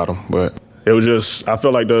what I got them. But it was just, I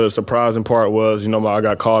feel like the surprising part was, I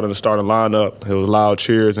got called in the starting lineup. It was loud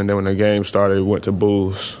cheers, and then when the game started, it went to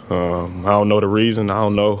boos. I don't know the reason. I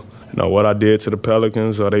don't know, what I did to the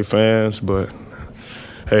Pelicans or their fans, but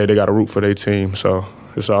hey, they got to root for their team, so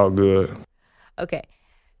it's all good. Okay.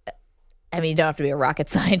 I mean, you don't have to be a rocket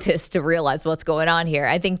scientist to realize what's going on here.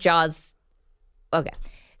 I think Ja's okay.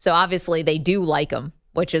 So obviously they do like him,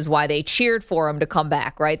 which is why they cheered for him to come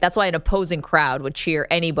back, right? That's why an opposing crowd would cheer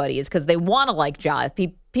anybody, is because they want to like Ja.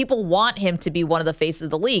 People want him to be one of the faces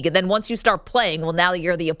of the league. And then once you start playing, well, now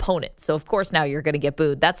you're the opponent. So, of course, now you're going to get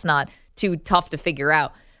booed. That's not too tough to figure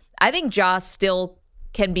out. I think Ja still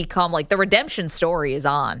can become, like, the redemption story is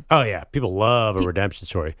on. Oh, yeah. People love a redemption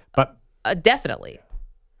story. But definitely.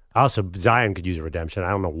 Also, Zion could use a redemption. I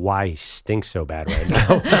don't know why he stinks so bad right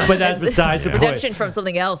now. But that's besides the point. Redemption from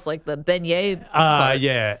something else, like the beignet.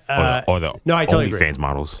 Yeah. Or the no, I totally OnlyFans agree.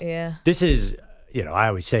 models. Yeah. This is, I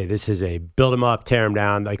always say this is a build them up, tear them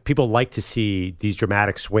down. Like, people like to see these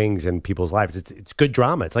dramatic swings in people's lives. It's good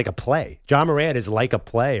drama. It's like a play. Ja Morant is like a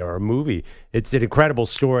play or a movie. It's an incredible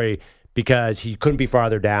story because he couldn't be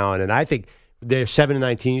farther down. And I think they're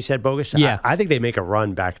 7-19, you said, Bogus? Yeah. I think they make a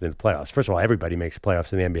run back into the playoffs. First of all, everybody makes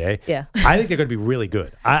playoffs in the NBA. Yeah. I think they're going to be really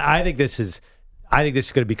good. I think this is going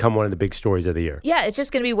to become one of the big stories of the year. Yeah, it's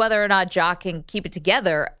just going to be whether or not Ja can keep it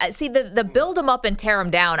together. See, the build them up and tear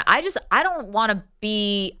them down, I don't want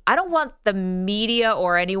the media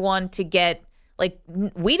or anyone to get, Like,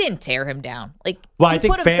 we didn't tear him down. Like, well, he I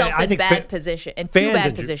think put himself in two bad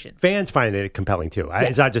positions. Fans find it compelling, too. Yeah.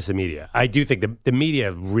 It's not just the media. I do think the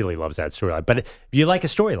media really loves that storyline. But you like a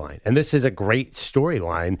storyline, and this is a great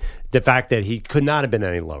storyline, the fact that he could not have been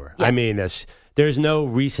any lower. Yeah. I mean, there's no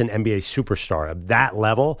recent NBA superstar of that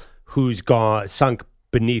level who's sunk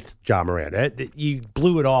beneath Ja Morant. You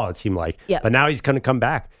blew it all, it seemed like. Yep. But now he's going to come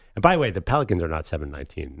back. And by the way, the Pelicans are not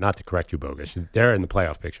 7-19. Not to correct you, Bogus. They're in the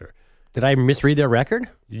playoff picture. Did I misread their record?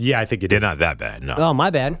 Yeah, I think you did. They're not that bad, no. Oh, my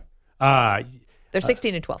bad. They're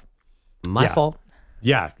 16-12. My fault.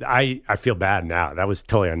 Yeah, I feel bad now. That was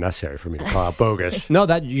totally unnecessary for me to call out Bogus. No,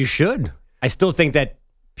 that you should. I still think that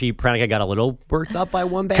Pete Pranica got a little worked up by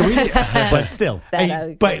one bad, but still.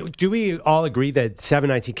 But do we all agree that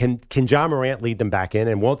 7-19, can Ja Morant lead them back in?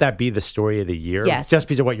 And won't that be the story of the year? Yes. Just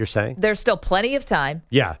because of what you're saying? There's still plenty of time.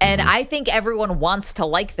 Yeah. And I think everyone wants to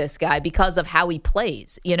like this guy because of how he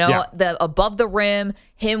plays. You know, the above the rim,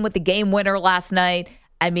 him with the game winner last night.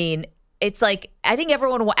 I mean, it's like, I think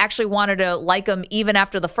everyone actually wanted to like him even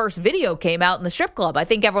after the first video came out in the strip club. I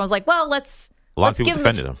think everyone's like, well, let's give him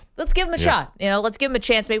a shot. You know, let's give him a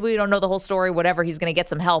chance. Maybe we don't know the whole story, whatever. He's going to get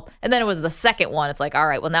some help. And then it was the second one. It's like, all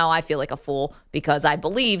right, well, now I feel like a fool because I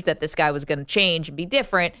believed that this guy was going to change and be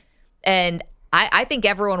different. And I think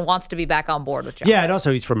everyone wants to be back on board with John. Yeah, and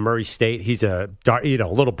also he's from Murray State. He's a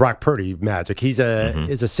little Brock Purdy magic. He's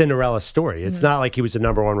a Cinderella story. It's not like he was the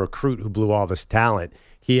number one recruit who blew all this talent.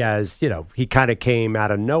 He has, he kind of came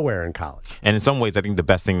out of nowhere in college. And in some ways, I think the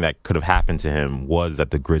best thing that could have happened to him was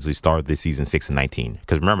that the Grizzlies started this season 6-19.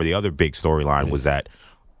 Because remember, the other big storyline was that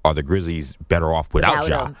are the Grizzlies better off without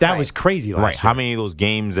Ja? That was crazy last year. How many of those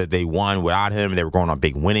games that they won without him, they were going on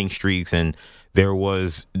big winning streaks, and there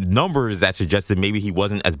was numbers that suggested maybe he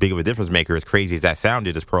wasn't as big of a difference maker, as crazy as that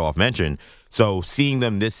sounded, as Perloff mentioned. So seeing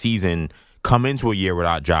them this season come into a year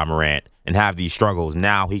without Ja Morant and have these struggles,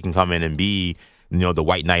 now he can come in and be the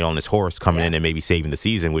white knight on his horse coming in and maybe saving the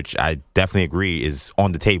season, which I definitely agree is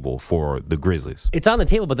on the table for the Grizzlies. It's on the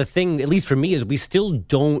table, but the thing, at least for me, is we still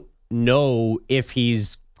don't know if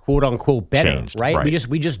he's quote unquote better, changed, right?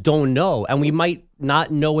 We just don't know, and we might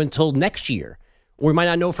not know until next year, or we might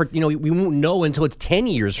not know we won't know until it's 10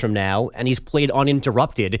 years from now, and he's played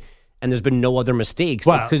uninterrupted, and there's been no other mistakes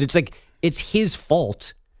because it's like it's his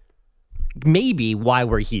fault. Maybe why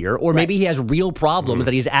we're here, or maybe he has real problems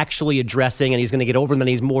that he's actually addressing and he's going to get over them, and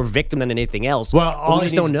he's more victim than anything else. Well, we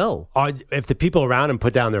just don't know. If the people around him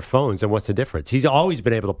put down their phones, then what's the difference? He's always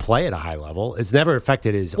been able to play at a high level. It's never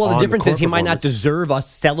affected his the difference is he might not performance. deserve us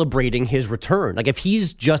celebrating his return. Like if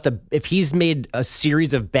he's made a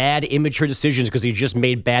series of bad, immature decisions because he just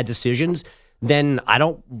made bad decisions, then I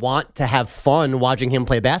don't want to have fun watching him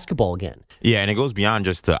play basketball again. Yeah, and it goes beyond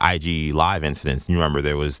just the IG Live incidents. You remember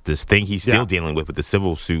there was this thing he's still dealing with the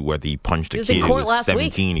civil suit where he punched a kid who was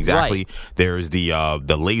 17. Exactly. Right. There's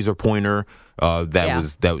the laser pointer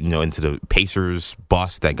was into the Pacers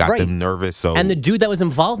bus that got them nervous. So and the dude that was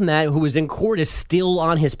involved in that, who was in court, is still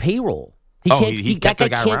on his payroll. He kept that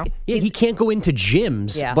guy around? Yeah, he can't go into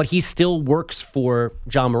gyms, but he still works for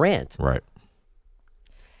Ja Morant. Right.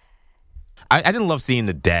 I didn't love seeing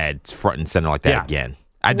the dads front and center like that again.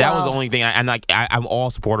 That was the only thing. I'm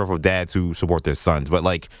all supportive of dads who support their sons, but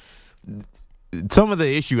like some of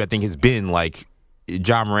the issue I think has been like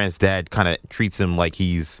Ja Morant's dad kind of treats him like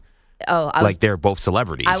he's they're both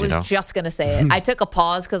celebrities. I was just going to say it. I took a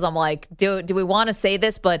pause because I'm like, do we want to say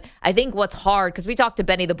this? But I think what's hard, because we talked to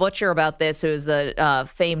Benny the Butcher about this, who's the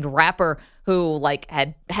famed rapper who like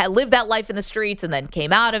had lived that life in the streets and then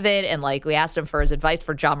came out of it, and like we asked him for his advice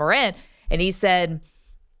for Ja Morant. And he said,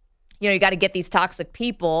 you got to get these toxic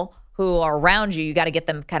people who are around you. You got to get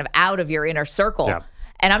them kind of out of your inner circle. Yeah.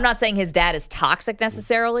 And I'm not saying his dad is toxic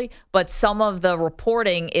necessarily, but some of the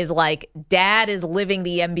reporting is like dad is living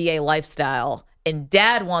the NBA lifestyle and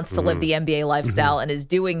dad wants to live the NBA lifestyle and is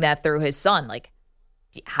doing that through his son. Like,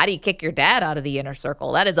 how do you kick your dad out of the inner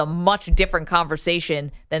circle? That is a much different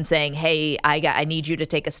conversation than saying, hey, I need you to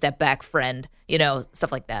take a step back, friend.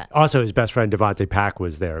 Stuff like that. Also, his best friend Devontae Pack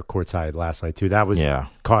was there courtside last night too. That was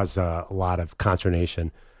caused a lot of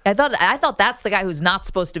consternation. I thought that's the guy who's not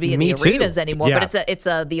supposed to be in the arenas anymore, but it's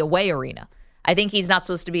the away arena. I think he's not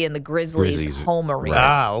supposed to be in the Grizzlies home arena.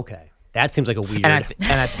 Ah, okay. That seems like a weird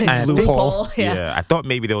loophole. Yeah, I thought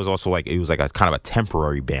maybe there was also it was like a kind of a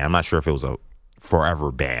temporary ban. I'm not sure if it was a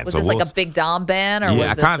forever ban. Was this like a Big Dom ban? Or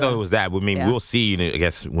I kind of thought it was that. I mean, we'll see, I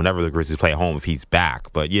guess, whenever the Grizzlies play at home if he's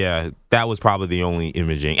back. But yeah, that was probably the only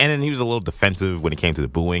imaging. And then he was a little defensive when it came to the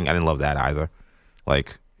booing. I didn't love that either.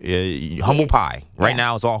 Like, humble pie. Right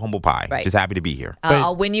now, it's all humble pie. Right. Just happy to be here.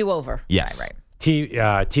 I'll win you over. Yes. Right.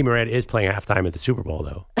 T. Morant is playing halftime at the Super Bowl,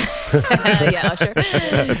 though. Yeah, sure.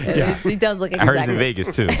 Yeah. He does look exactly. I heard he's in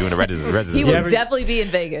Vegas, too, doing the residence. He will definitely be in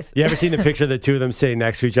Vegas. You ever seen the picture of the two of them sitting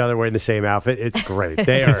next to each other wearing the same outfit? It's great.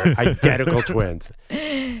 They are identical twins.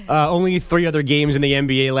 Only 3 other games in the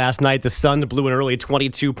NBA last night. The Suns blew an early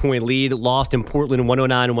 22-point lead, lost in Portland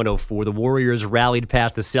 109-104. The Warriors rallied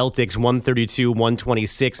past the Celtics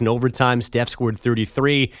 132-126 in overtime. Steph scored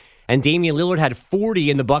 33. And Damian Lillard had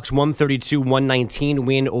 40 in the Bucks' 132-119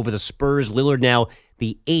 win over the Spurs. Lillard now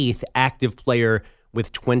the 8th active player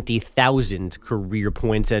with 20,000 career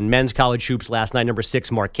points. And men's college hoops last night, number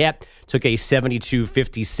 6 Marquette took a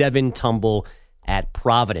 72-57 tumble at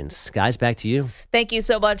Providence. Guys, back to you. Thank you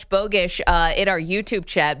so much, Bogish. In our YouTube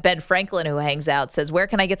chat, Ben Franklin, who hangs out, says, where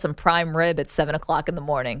can I get some prime rib at 7 o'clock in the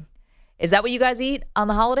morning? Is that what you guys eat on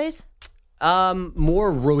the holidays?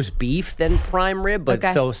 More roast beef than prime rib, but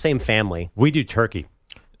so same family. We do turkey.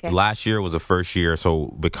 Okay. Last year was the first year, so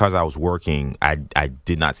because I was working, I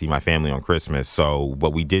did not see my family on Christmas.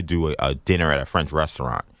 But we did do a dinner at a French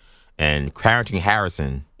restaurant. And Carrington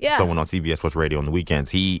Harrison, someone on CBS Sports Radio on the weekends,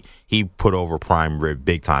 he put over prime rib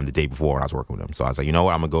big time the day before when I was working with him. So I was like, you know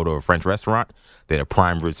what? I'm going to go to a French restaurant. They had a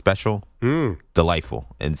prime rib special. Delightful.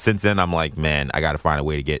 And since then, I'm like, man, I got to find a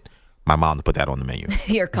way to get my mom to put that on the menu.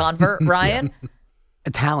 Your convert, Ryan?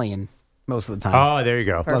 Italian most of the time. Oh, there you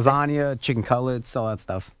go. Perfect. Lasagna, chicken cutlets, all that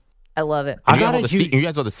stuff. I love it. You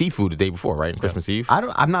guys saw the seafood the day before, right? Christmas Eve?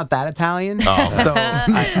 I'm not that Italian. Oh. So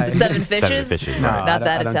Seven fishes? No, not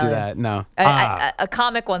that I don't Italian. do that, no. A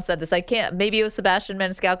comic once said this. Maybe it was Sebastian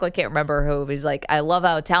Maniscalco. I can't remember who. He's like, I love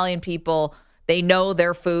how Italian people, they know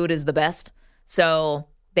their food is the best. So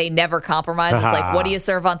they never compromise. It's like, what do you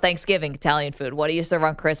serve on Thanksgiving? Italian food. What do you serve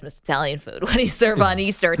on Christmas? Italian food. What do you serve on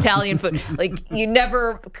Easter? Italian food. Like, you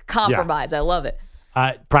never compromise. I love it.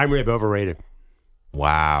 Prime rib overrated.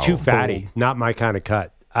 Wow. Too fatty. Not my kind of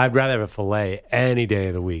cut. I'd rather have a filet any day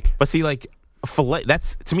of the week. But see, like, a filet,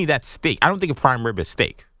 to me, that's steak. I don't think of prime rib as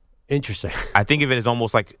steak. Interesting. I think of it as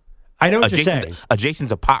almost like I know what you're saying. Adjacent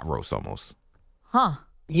to pot roast almost. Huh.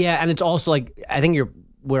 Yeah, and it's also like, I think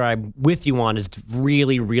where I'm with you on is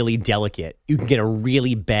really, really delicate. You can get a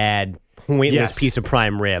really bad, pointless piece of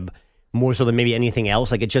prime rib, more so than maybe anything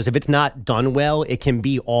else. Like, if it's not done well, it can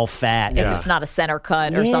be all fat. If it's not a center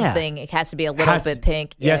cut or something, it has to be a little bit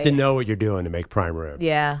pink. You have to know what you're doing to make prime rib.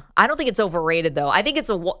 Yeah. I don't think it's overrated, though. I think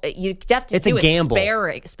you have to do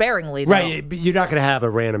it sparingly, though. Right. You're not going to have a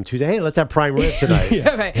random Tuesday, hey, let's have prime rib tonight.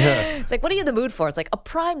 Right. It's like, what are you in the mood for? It's like a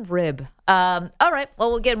prime rib. All right.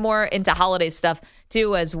 Well, we'll get more into holiday stuff,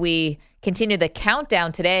 too, as we continue the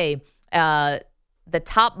countdown today. The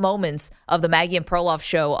top moments of the Maggie and Perloff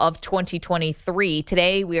show of 2023.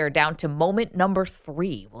 Today, we are down to moment number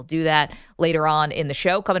 3. We'll do that later on in the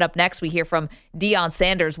show. Coming up next, we hear from Deion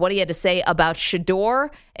Sanders, what he had to say about Shedeur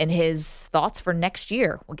and his thoughts for next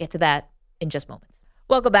year. We'll get to that in just moments.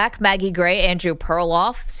 Welcome back. Maggie Gray, Andrew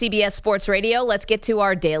Perloff, CBS Sports Radio. Let's get to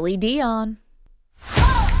our Daily Deion.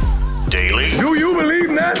 Daily? Do you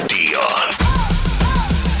believe that? Deion.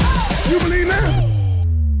 You believe that?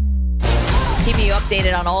 Keeping you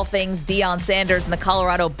updated on all things Deion Sanders and the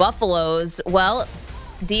Colorado Buffaloes. Well,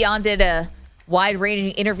 Deion did a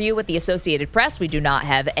wide-ranging interview with the Associated Press. We do not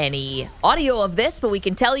have any audio of this, but we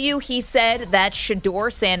can tell you he said that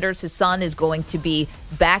Shedeur Sanders, his son, is going to be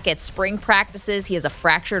back at spring practices. He has a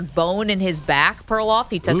fractured bone in his back,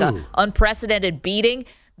 Perloff. He took an unprecedented beating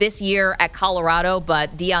this year at Colorado,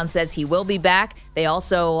 but Deion says he will be back. They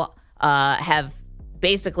also have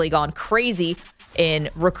basically gone crazy in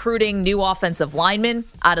recruiting new offensive linemen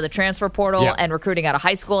out of the transfer portal and recruiting out of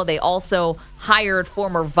high school. They also hired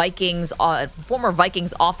former Vikings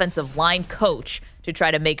offensive line coach to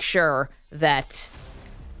try to make sure that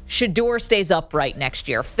Shedeur stays upright next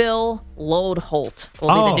year. Phil Lodeholt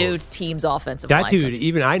will be the new team's offensive line That dude, coach.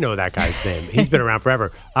 even I know that guy's name. He's been around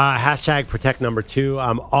forever. Hashtag protect number 2.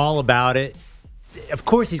 I'm all about it. Of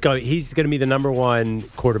course he's going to be the number 1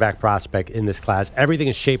 quarterback prospect in this class. Everything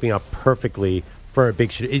is shaping up perfectly for a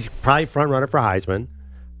big. He's probably front runner for Heisman.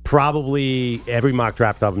 Probably every mock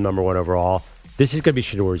draft of him number 1 overall. This is going to be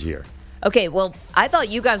Shedeur's year. Okay, well, I thought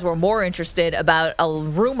you guys were more interested about a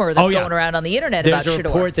rumor that's going around on the internet about Shedeur. There's a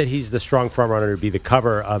report that he's the strong front runner to be the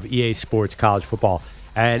cover of EA Sports College Football.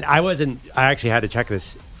 And I actually had to check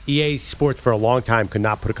this. EA Sports for a long time could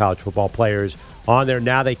not put college football players on there.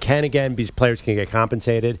 Now they can again because players can get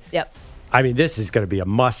compensated. Yep. I mean, this is going to be a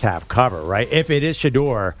must-have cover, right? If it is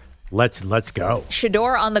Shedeur, let's go.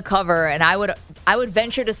 Shedeur on the cover, and I would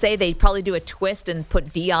venture to say they'd probably do a twist and put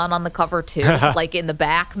Deion on the cover too, like in the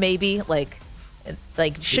back maybe. Like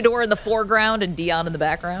Like Shedeur in the foreground and Deion in the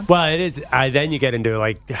background? Well, it is. Then you get into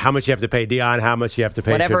like how much you have to pay Deion, how much you have to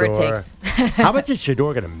pay Whatever Shedeur. it takes. How much is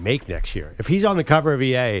Shedeur going to make next year? If he's on the cover of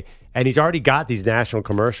EA and he's already got these national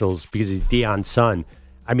commercials because he's Deion's son,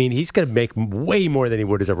 I mean, he's going to make way more than he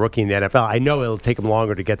would as a rookie in the NFL. I know it'll take him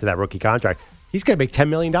longer to get to that rookie contract. He's going to make $10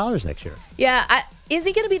 million next year. Yeah. Is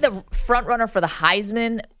he going to be the front runner for the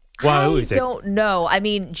Heisman? Well, I don't know. I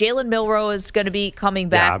mean, Jalen Milroe is going to be coming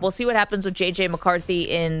back. Yeah. We'll see what happens with J.J. McCarthy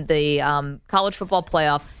in the college football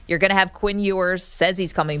playoff. You're going to have Quinn Ewers, says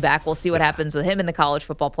he's coming back. We'll see what happens with him in the college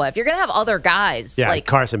football playoff. You're going to have other guys. Yeah, like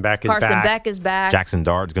Carson Beck is back. Jackson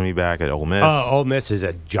Dart's going to be back at Ole Miss. Oh, Ole Miss is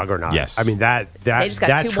a juggernaut. Yes. I mean, that They just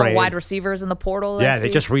got two train, more wide receivers in the portal. Yeah, they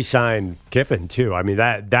just re-signed Kiffin, too. I mean,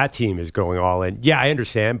 that team is going all in. Yeah, I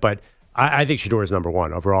understand, but I think Shedeur is number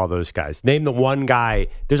one over all those guys. Name the one guy.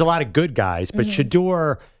 There's a lot of good guys, but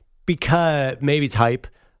Shedeur, because maybe it's hype,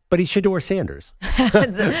 but he's Shedeur Sanders.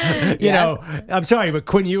 You know, I'm sorry, but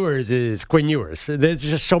Quinn Ewers is Quinn Ewers. There's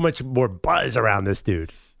just so much more buzz around this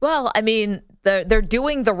dude. Well, I mean, they're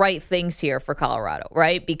doing the right things here for Colorado,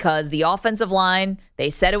 right? Because the offensive line, they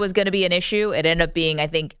said it was going to be an issue. It ended up being, I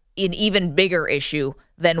think, an even bigger issue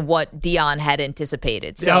than what Deion had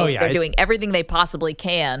anticipated. So they're doing everything they possibly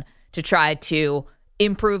can to try to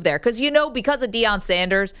improve there. Because, because of Deion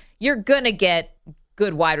Sanders, you're going to get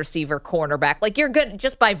good wide receiver, cornerback. Like, you're good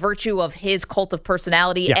just by virtue of his cult of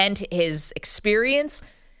personality and his experience.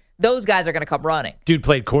 Those guys are going to come running. Dude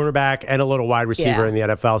played cornerback and a little wide receiver in the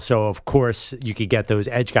NFL, so of course you could get those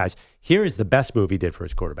edge guys. Here is the best move he did for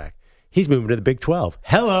his quarterback. He's moving to the Big 12.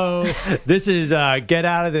 Hello. This is get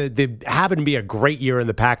out of the happened to be a great year in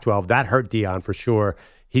the Pac-12. That hurt Deion for sure.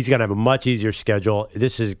 He's going to have a much easier schedule.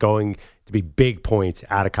 This is going to be big points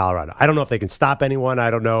out of Colorado. I don't know if they can stop anyone. I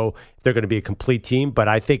don't know if they're going to be a complete team, but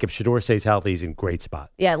I think if Shedeur stays healthy, he's in a great spot.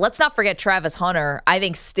 Yeah, let's not forget Travis Hunter, I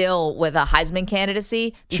think still with a Heisman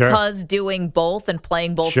candidacy, because doing both and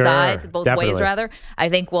playing both sides, both ways rather, I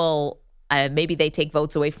think maybe they take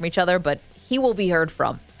votes away from each other, but he will be heard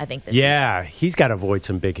from, I think, this season. He's got to avoid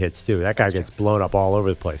some big hits, too. That guy gets blown up all over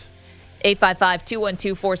the place.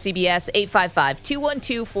 855-212-4CBS,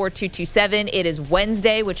 855-212-4227. It is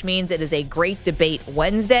Wednesday, which means it is a great debate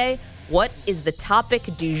Wednesday. What is the topic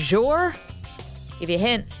du jour? Give you a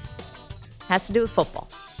hint. Has to do with football.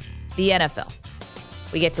 The NFL.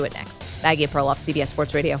 We get to it next. Maggie Perloff, CBS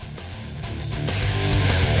Sports Radio.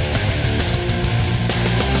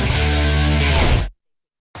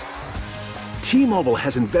 T-Mobile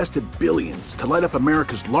has invested billions to light up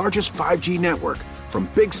America's largest 5G network, from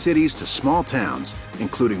big cities to small towns,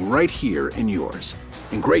 including right here in yours.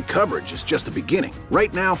 And great coverage is just the beginning.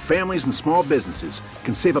 Right now, families and small businesses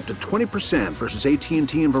can save up to 20% versus AT&T and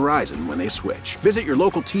Verizon when they switch. Visit your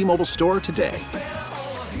local T-Mobile store today.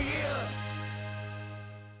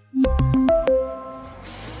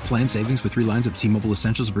 Plan savings with 3 lines of T-Mobile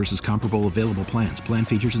Essentials versus comparable available plans. Plan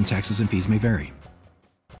features and taxes and fees may vary.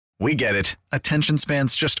 We get it. Attention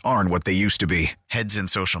spans just aren't what they used to be. Heads in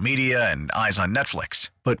social media and eyes on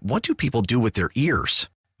Netflix. But what do people do with their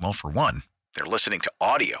ears? Well, for one, they're listening to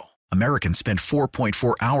audio. Americans spend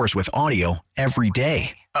 4.4 hours with audio every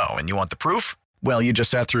day. Oh, and you want the proof? Well, you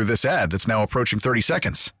just sat through this ad that's now approaching 30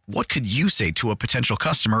 seconds. What could you say to a potential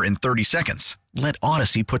customer in 30 seconds? Let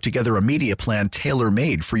Odyssey put together a media plan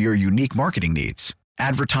tailor-made for your unique marketing needs.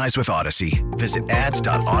 Advertise with Odyssey. Visit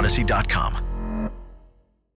ads.odyssey.com.